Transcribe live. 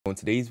In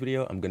today's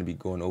video, I'm going to be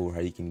going over how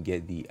you can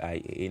get the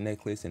IAA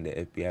necklace and the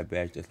FBI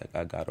badge just like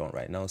I got on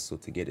right now. So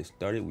to get it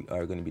started, we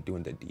are going to be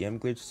doing the DM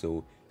glitch.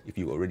 So if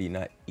you've already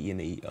not eaten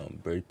a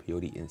bird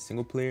peyote in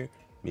single player,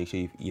 make sure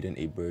you've eaten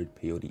a bird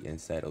peyote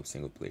inside of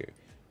single player.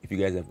 If you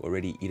guys have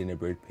already eaten a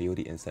bird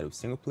peyote inside of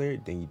single player,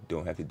 then you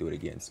don't have to do it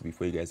again. So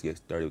before you guys get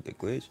started with the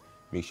glitch,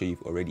 make sure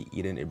you've already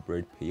eaten a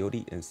bird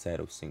peyote inside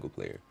of single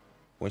player.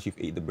 Once you've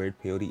ate the bird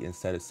peyote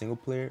inside of single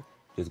player,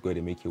 just go ahead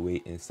and make your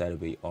way inside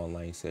of a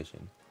online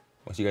session.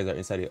 Once you guys are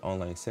inside the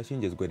online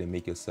session, just go ahead and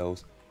make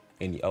yourselves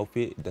any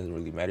outfit. It doesn't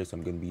really matter, so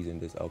I'm going to be using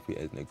this outfit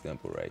as an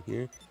example right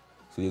here.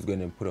 So just go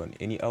ahead and put on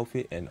any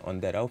outfit, and on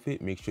that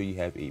outfit, make sure you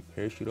have a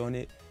parachute on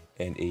it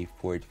and a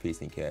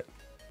forward-facing cap.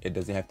 It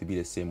doesn't have to be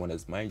the same one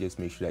as mine. Just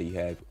make sure that you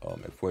have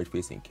a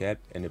forward-facing cap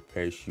and a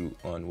parachute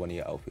on one of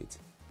your outfits.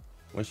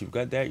 Once you've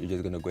got that, you're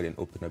just going to go ahead and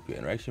open up your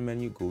interaction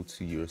menu, go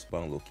to your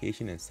spawn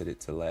location and set it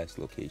to last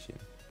location.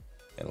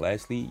 And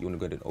lastly, you want to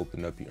go ahead and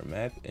open up your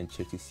map and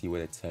check to see where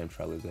the time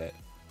trial is at.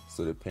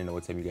 So depending on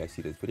what time you guys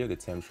see this video, the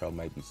time trial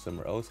might be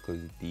somewhere else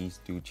because these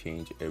do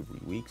change every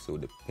week. So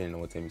depending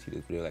on what time you see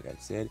this video, like I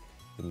said,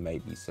 it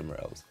might be somewhere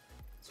else.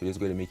 So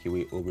just go ahead and make your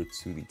way over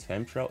to the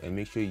time trial and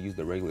make sure you use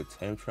the regular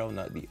time trial,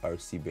 not the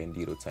RC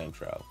Bandito time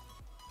trial.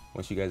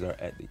 Once you guys are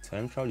at the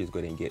time trial, just go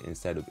ahead and get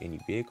inside of any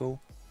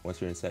vehicle. Once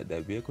you're inside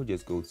that vehicle,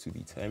 just go to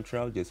the time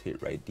trial, just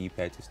hit right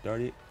D-pad to start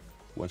it.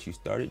 Once you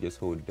start it, just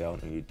hold down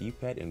on your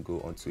D-pad and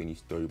go onto any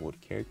story mode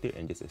character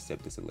and just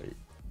accept this alert.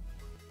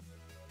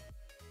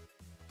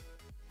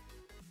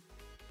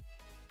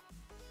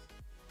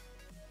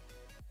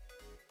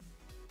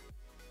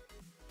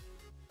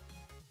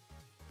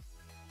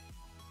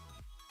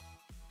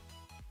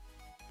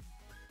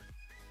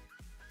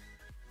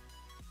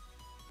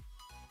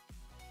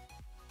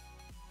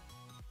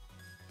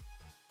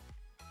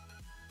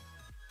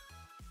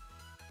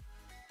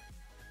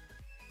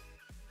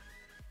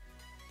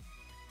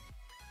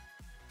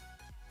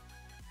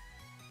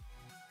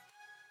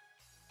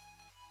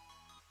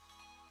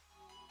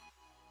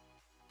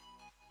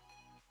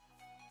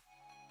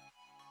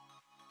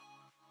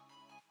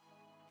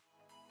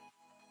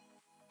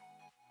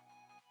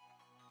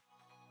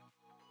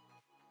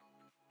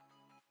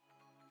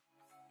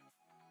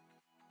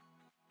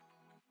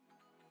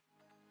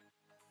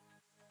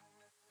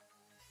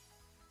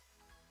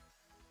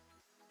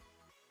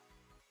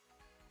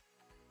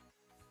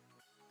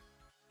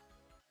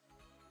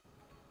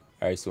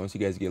 Alright, so once you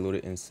guys get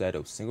loaded inside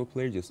of single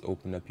player, just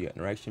open up your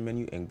interaction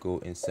menu and go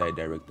inside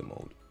director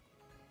mode.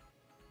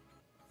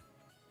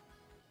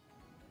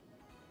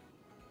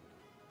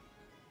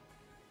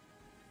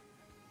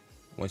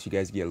 Once you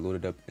guys get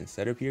loaded up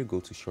inside of here, go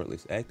to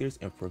shortlist actors,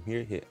 and from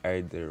here hit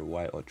either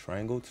Y or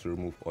triangle to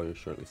remove all your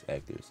shortlist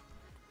actors.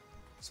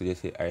 So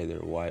just hit either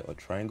Y or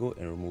triangle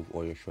and remove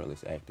all your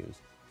shortlist actors.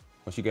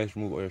 Once you guys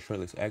remove all your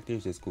shortlist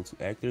actors, just go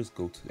to actors,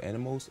 go to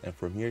animals, and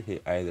from here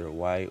hit either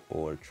Y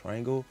or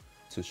triangle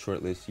to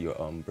shortlist your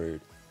bird.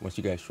 Once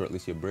you guys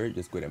shortlist your bird,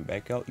 just go ahead and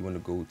back out. You want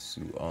to go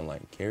to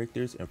online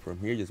characters, and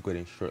from here just go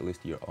ahead and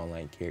shortlist your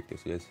online character.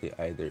 So just hit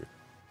either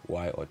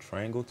Y or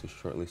triangle to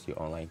shortlist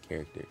your online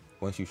character.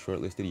 Once you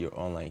shortlisted your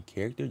online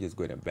character, just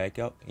go ahead and back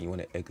out, and you want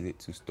to exit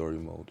to story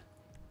mode.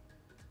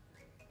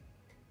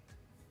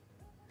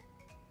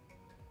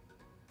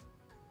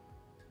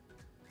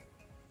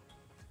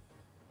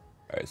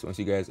 Alright, so once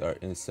you guys are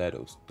inside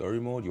of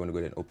story mode, you want to go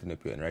ahead and open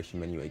up your interaction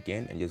menu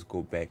again and just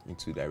go back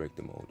into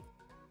director mode.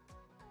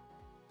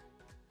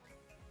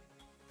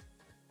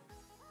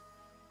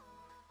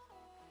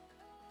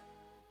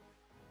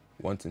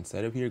 Once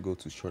inside of here, go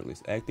to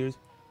shortlist actors,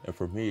 and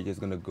from here you're just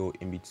going to go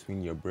in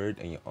between your bird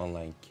and your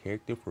online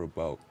character for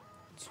about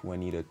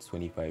 20 to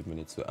 25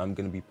 minutes. So I'm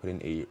going to be putting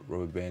a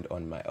rubber band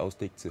on my L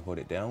stick to hold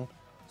it down.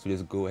 So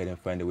just go ahead and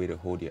find a way to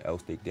hold your L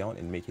stick down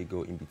and make it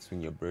go in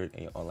between your bird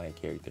and your online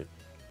character.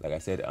 Like I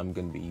said, I'm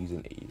going to be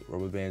using a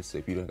rubber band, so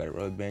if you don't got a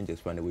rubber band,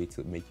 just find a way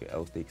to make your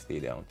L stick stay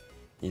down.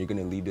 And you're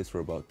going to leave this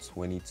for about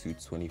 20 to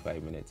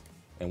 25 minutes.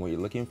 And what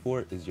you're looking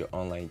for is your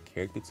online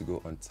character to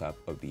go on top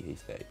of the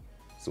haystack.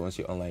 So once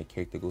your online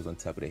character goes on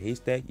top of the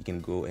haystack, you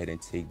can go ahead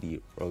and take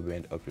the rubber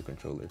band off your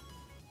controller.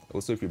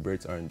 Also, if your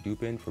birds aren't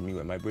duping, for me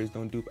when my birds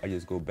don't dupe, I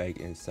just go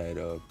back inside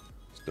of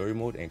story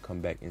mode and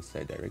come back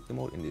inside director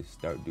mode and just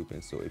start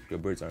duping. So if your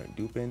birds aren't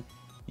duping,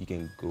 you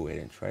can go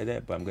ahead and try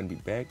that, but I'm going to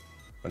be back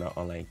when our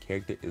online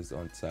character is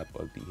on top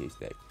of the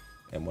haystack.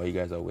 And while you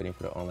guys are waiting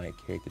for the online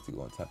character to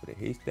go on top of the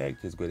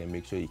haystack, just go ahead and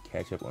make sure you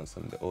catch up on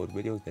some of the old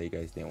videos that you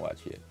guys didn't watch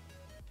yet.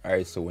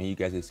 Alright, so when you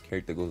guys'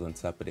 character goes on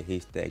top of the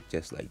haystack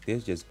just like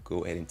this, just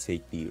go ahead and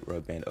take the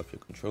rubber band off your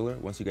controller.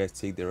 Once you guys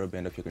take the rubber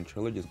band off your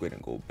controller, just go ahead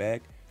and go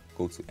back,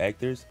 go to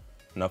actors.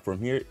 Now from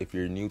here, if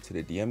you're new to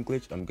the DM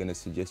glitch, I'm going to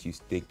suggest you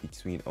stick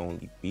between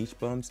only beach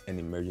bums and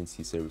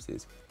emergency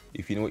services.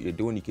 If you know what you're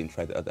doing, you can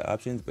try the other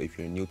options, but if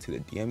you're new to the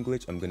DM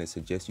glitch, I'm going to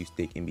suggest you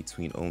stick in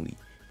between only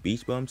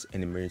beach bumps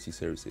and emergency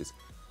services.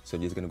 So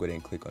I'm just going to go ahead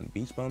and click on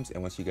beach bumps,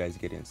 and once you guys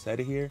get inside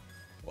of here,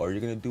 all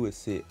you're going to do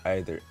is hit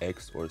either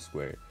X or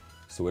square.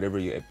 So whatever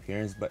your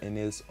appearance button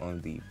is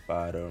on the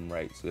bottom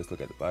right. So let's look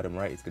at the bottom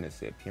right. It's gonna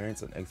say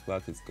appearance. On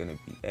Xbox, it's gonna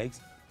be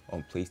X.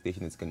 On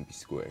PlayStation, it's gonna be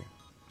square.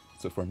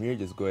 So from here,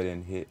 just go ahead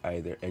and hit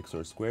either X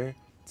or square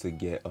to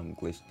get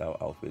glitched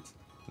out outfits.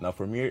 Now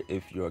from here,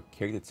 if your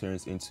character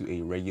turns into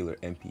a regular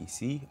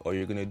NPC, all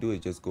you're gonna do is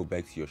just go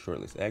back to your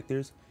shortlist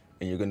actors,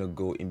 and you're gonna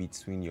go in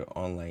between your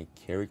online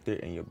character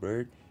and your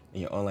bird,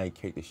 and your online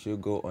character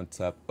should go on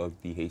top of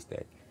the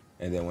haystack.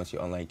 And then once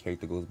your online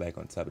character goes back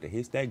on top of the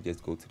haystack,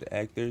 just go to the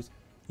actors,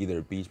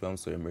 either beach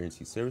bumps or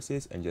emergency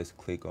services, and just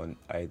click on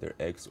either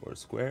X or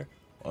square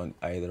on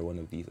either one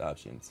of these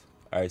options.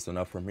 Alright, so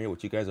now from here,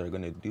 what you guys are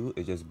going to do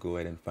is just go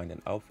ahead and find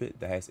an outfit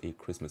that has a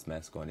Christmas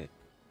mask on it.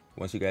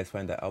 Once you guys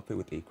find that outfit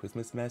with a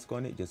Christmas mask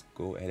on it, just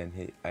go ahead and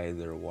hit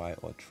either Y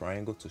or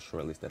triangle to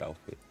shortlist that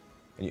outfit.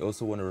 And you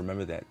also want to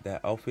remember that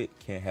that outfit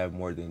can't have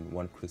more than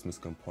one Christmas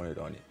component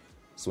on it.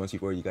 So once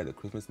you've already got the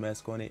Christmas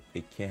mask on it,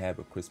 it can't have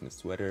a Christmas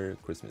sweater,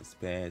 Christmas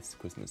pants,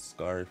 Christmas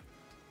scarf,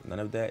 none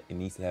of that. It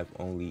needs to have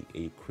only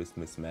a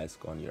Christmas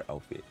mask on your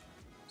outfit.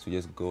 So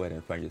just go ahead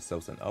and find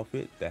yourselves an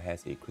outfit that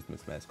has a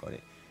Christmas mask on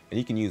it. And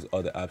you can use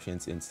all the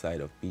options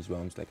inside of beach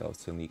bums like I was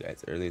telling you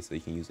guys earlier. So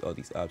you can use all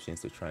these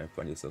options to try and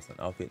find yourselves an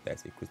outfit that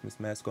has a Christmas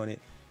mask on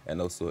it.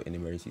 And also in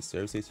emergency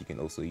services, you can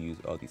also use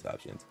all these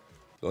options.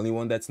 The only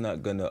one that's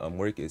not gonna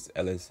work is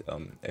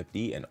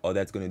LSFD, and all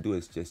that's gonna do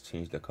is just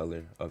change the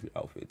color of your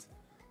outfits.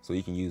 So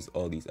you can use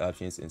all these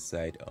options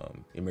inside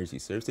emergency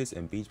services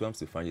and beach bumps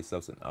to find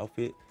yourselves an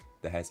outfit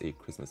that has a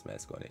Christmas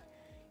mask on it.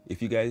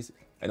 If you guys,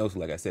 and also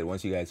like I said,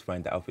 once you guys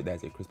find the outfit that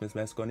has a Christmas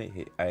mask on it,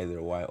 hit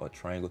either Y or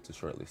triangle to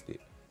shortlist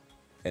it.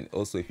 And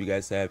also if you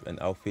guys have an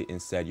outfit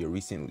inside your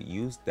recently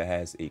used that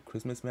has a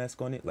Christmas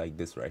mask on it, like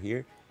this right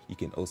here, you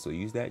can also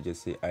use that.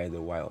 Just hit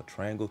either Y or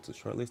triangle to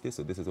shortlist it.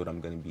 So this is what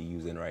I'm going to be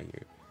using right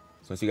here.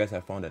 So once you guys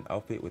have found an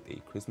outfit with a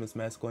Christmas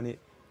mask on it,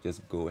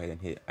 just go ahead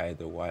and hit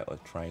either Y or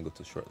triangle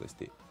to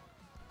shortlist it.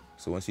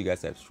 So once you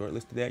guys have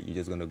shortlisted that, you're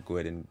just going to go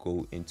ahead and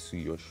go into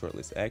your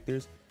shortlist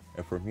actors.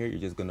 And from here, you're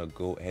just going to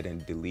go ahead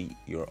and delete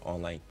your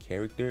online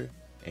character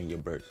and your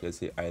bird. So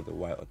just hit either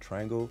Y or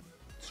triangle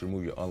to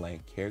remove your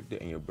online character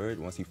and your bird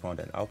once you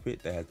found an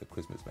outfit that has the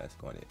Christmas mask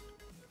on it.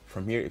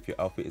 From here, if your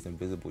outfit is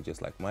invisible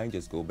just like mine,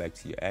 just go back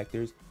to your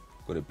actors,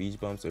 go to beach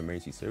bumps or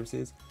emergency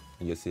services,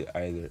 and just hit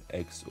either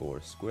X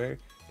or square,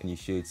 and you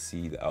should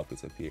see the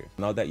outfits appear.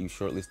 Now that you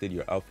shortlisted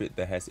your outfit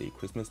that has a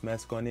Christmas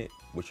mask on it,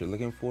 what you're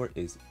looking for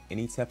is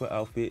any type of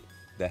outfit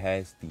that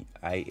has the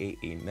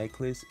IAA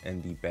necklace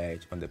and the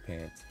badge on the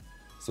pants.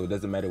 So it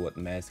doesn't matter what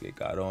mask it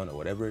got on or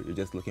whatever, you're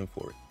just looking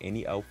for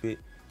any outfit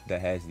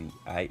that has the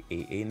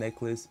IAA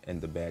necklace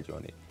and the badge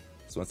on it.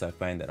 So once I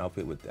find that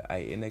outfit with the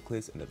IAA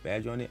necklace and the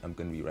badge on it, I'm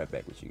going to be right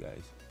back with you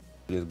guys.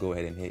 Just go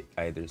ahead and hit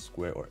either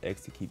square or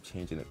X to keep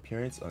changing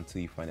appearance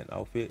until you find an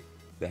outfit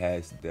that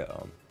has the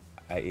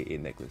IAA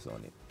necklace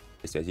on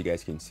it. So as you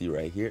guys can see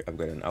right here, I've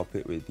got an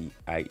outfit with the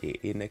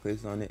IAA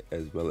necklace on it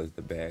as well as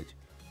the badge.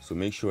 So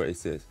make sure it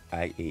says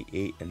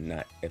IAA and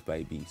not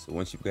FIB. So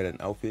once you've got an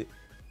outfit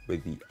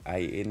with the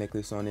IAA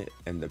necklace on it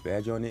and the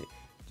badge on it,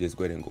 just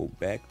go ahead and go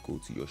back, go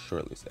to your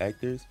shortlist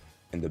actors,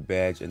 and the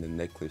badge and the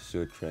necklace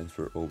should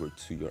transfer over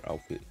to your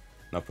outfit.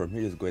 Now from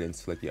here, just go ahead and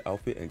select your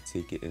outfit and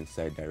take it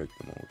inside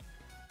director mode.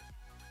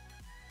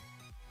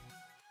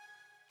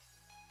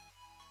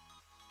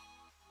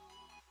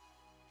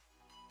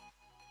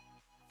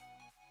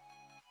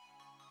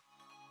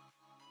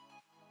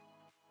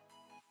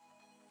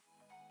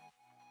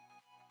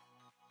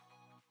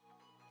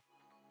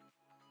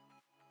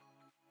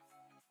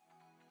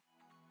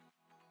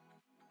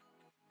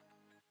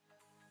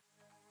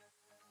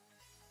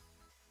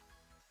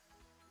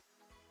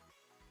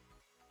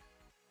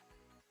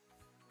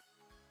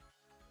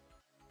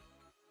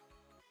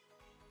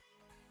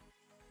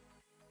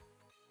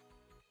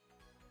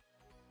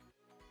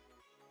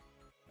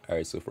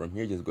 Alright, so from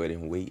here, just go ahead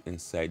and wait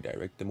inside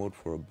director mode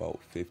for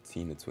about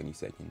 15 to 20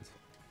 seconds.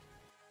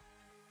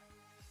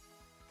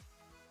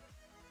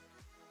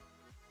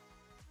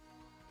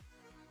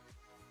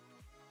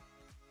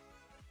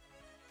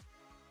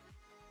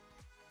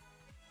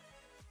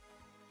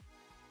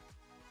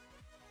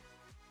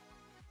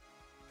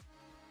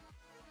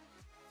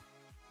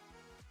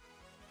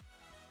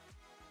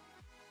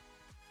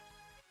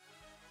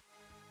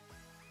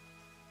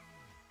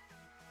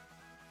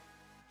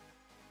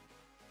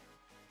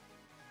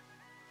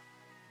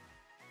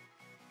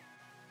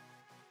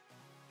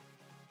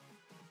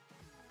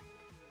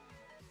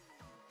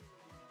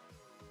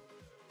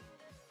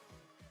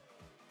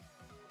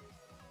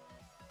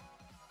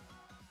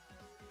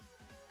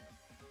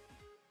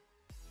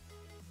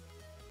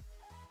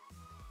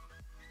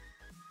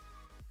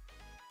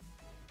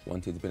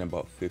 Once it's been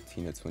about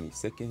 15 to 20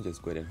 seconds,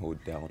 just go ahead and hold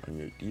down on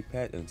your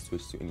D-pad and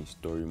switch to any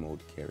story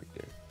mode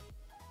character.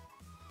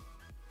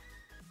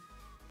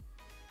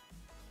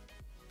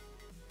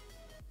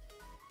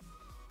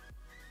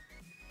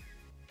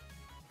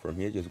 From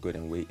here, just go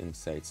ahead and wait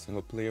inside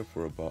single player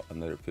for about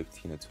another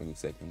 15 to 20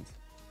 seconds.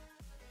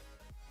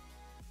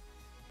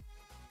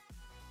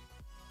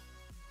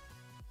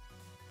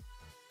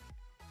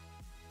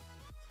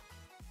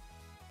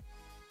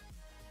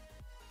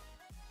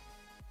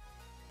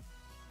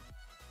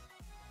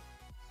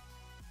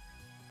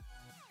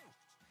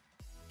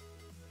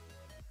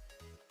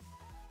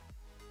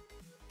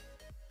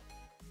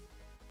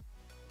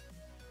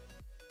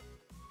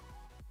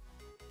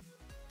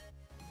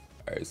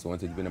 Alright, so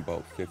once it's been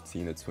about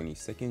 15 to 20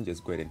 seconds,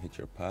 just go ahead and hit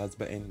your pause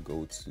button,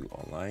 go to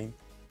online,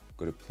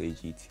 go to play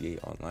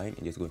GTA online,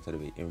 and just go inside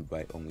of an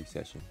invite only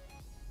session.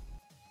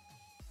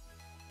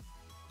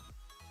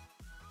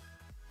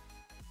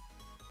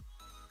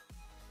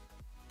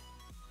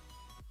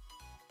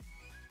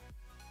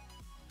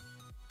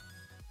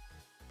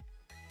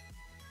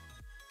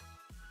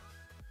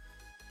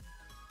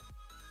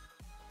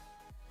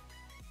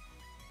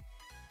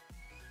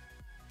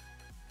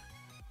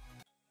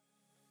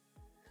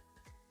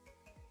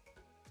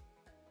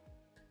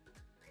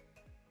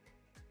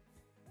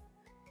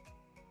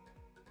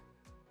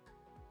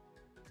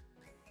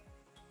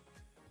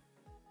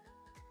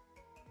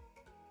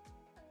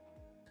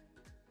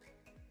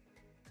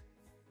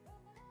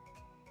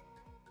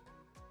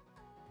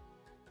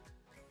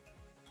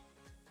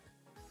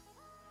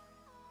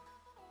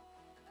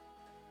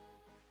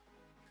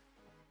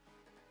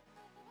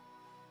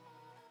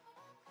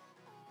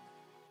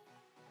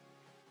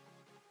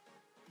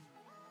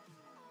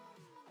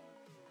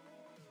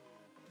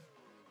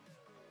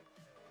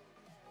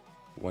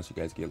 Once you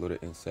guys get loaded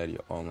inside your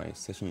online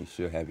session, you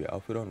should have your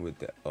outfit on with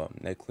the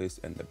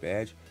necklace and the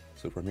badge.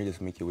 So from here, just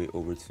make your way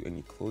over to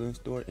any clothing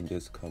store and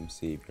just come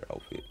save your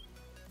outfit.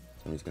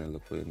 So I'm just gonna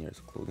look for the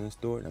nearest clothing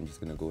store, and I'm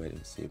just gonna go ahead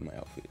and save my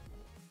outfit.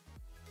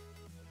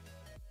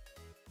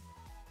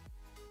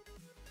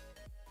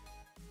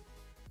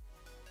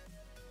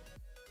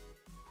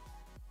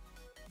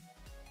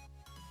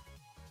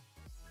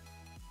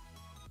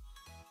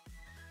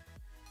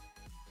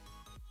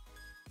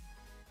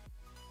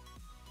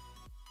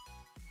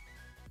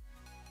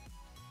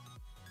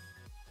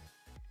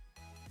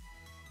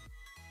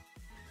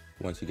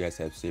 Once you guys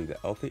have saved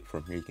the outfit,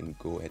 from here you can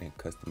go ahead and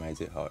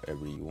customize it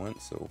however you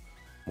want. So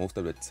most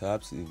of the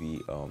tops,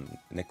 the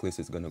necklace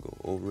is gonna go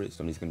over it.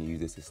 So I'm just gonna use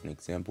this as an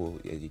example.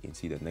 As you can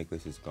see, the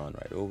necklace is gone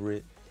right over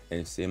it,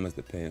 and same as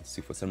the pants.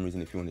 So for some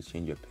reason, if you want to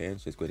change your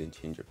pants, just go ahead and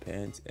change your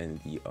pants, and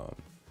the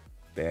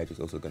badge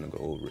is also gonna go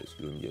over it.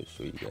 So let me just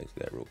show you guys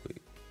that real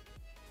quick.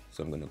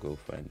 So I'm gonna go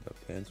find the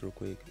pants real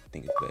quick. I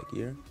think it's back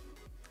here.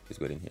 Just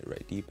go ahead and hit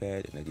right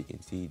D-pad, and as you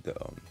can see, the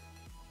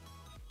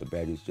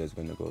badge is just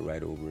gonna go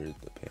right over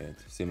the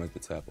pants, same as the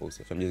top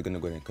also. So I'm just gonna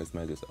go ahead and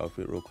customize this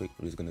outfit real quick.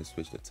 I'm just gonna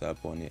switch the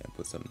top on it and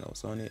put something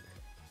else on it,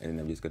 and then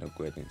I'm just gonna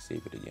go ahead and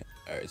save it again.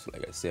 Alright, so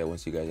like I said,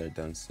 once you guys are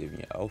done saving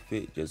your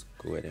outfit, just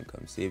go ahead and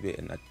come save it.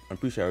 And I'm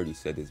pretty sure I already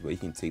said this, but you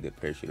can take the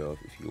parachute off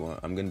if you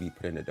want. I'm gonna be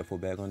putting a duffel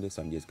bag on this,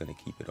 so I'm just gonna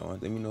keep it on.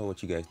 Let me know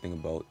what you guys think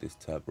about this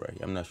top right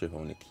here. I'm not sure if I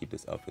want to keep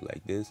this outfit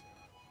like this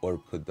or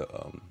put the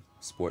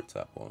sport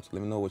top on. So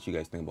let me know what you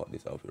guys think about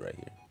this outfit right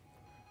here.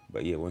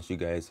 But yeah, once you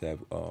guys have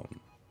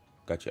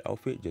got your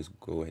outfit, just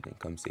go ahead and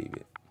come save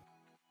it.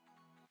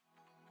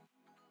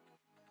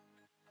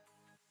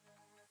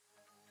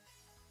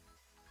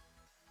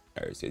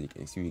 Alright, so as you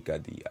can see, we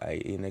got the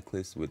IA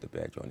necklace with the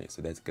badge on it.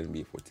 So that's gonna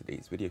be it for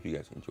today's video. If you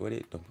guys enjoyed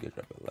it, don't forget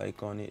to drop a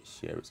like on it,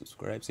 share it,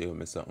 subscribe so you don't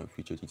miss out on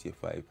future GTA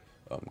 5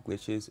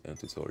 glitches and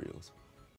tutorials.